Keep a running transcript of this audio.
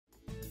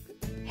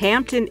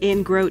Hampton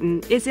Inn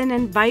Groton is an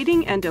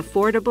inviting and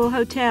affordable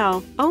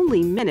hotel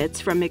only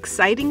minutes from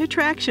exciting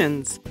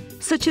attractions,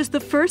 such as the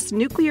first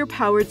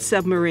nuclear-powered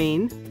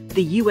submarine,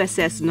 the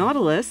USS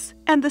Nautilus,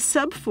 and the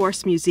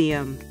Subforce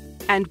Museum.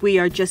 And we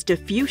are just a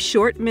few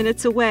short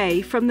minutes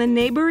away from the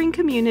neighboring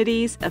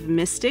communities of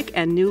Mystic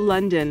and New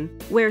London,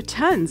 where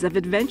tons of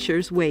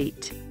adventures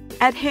wait.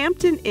 At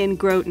Hampton Inn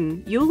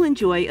Groton, you'll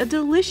enjoy a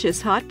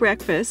delicious hot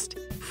breakfast,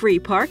 free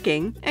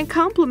parking, and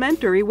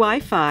complimentary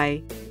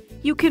Wi-Fi.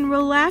 You can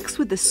relax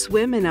with a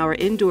swim in our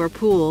indoor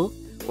pool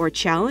or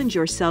challenge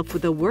yourself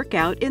with a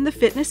workout in the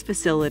fitness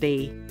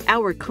facility.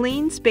 Our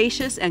clean,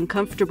 spacious, and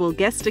comfortable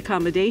guest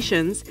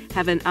accommodations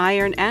have an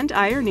iron and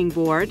ironing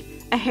board,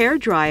 a hair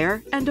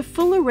dryer, and a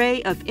full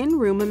array of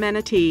in-room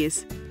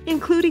amenities,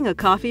 including a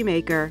coffee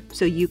maker,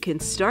 so you can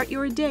start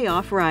your day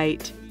off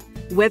right.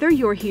 Whether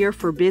you're here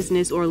for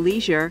business or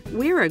leisure,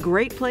 we're a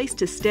great place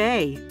to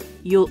stay.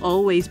 You'll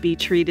always be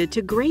treated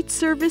to great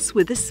service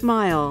with a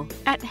smile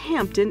at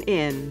Hampton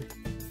Inn.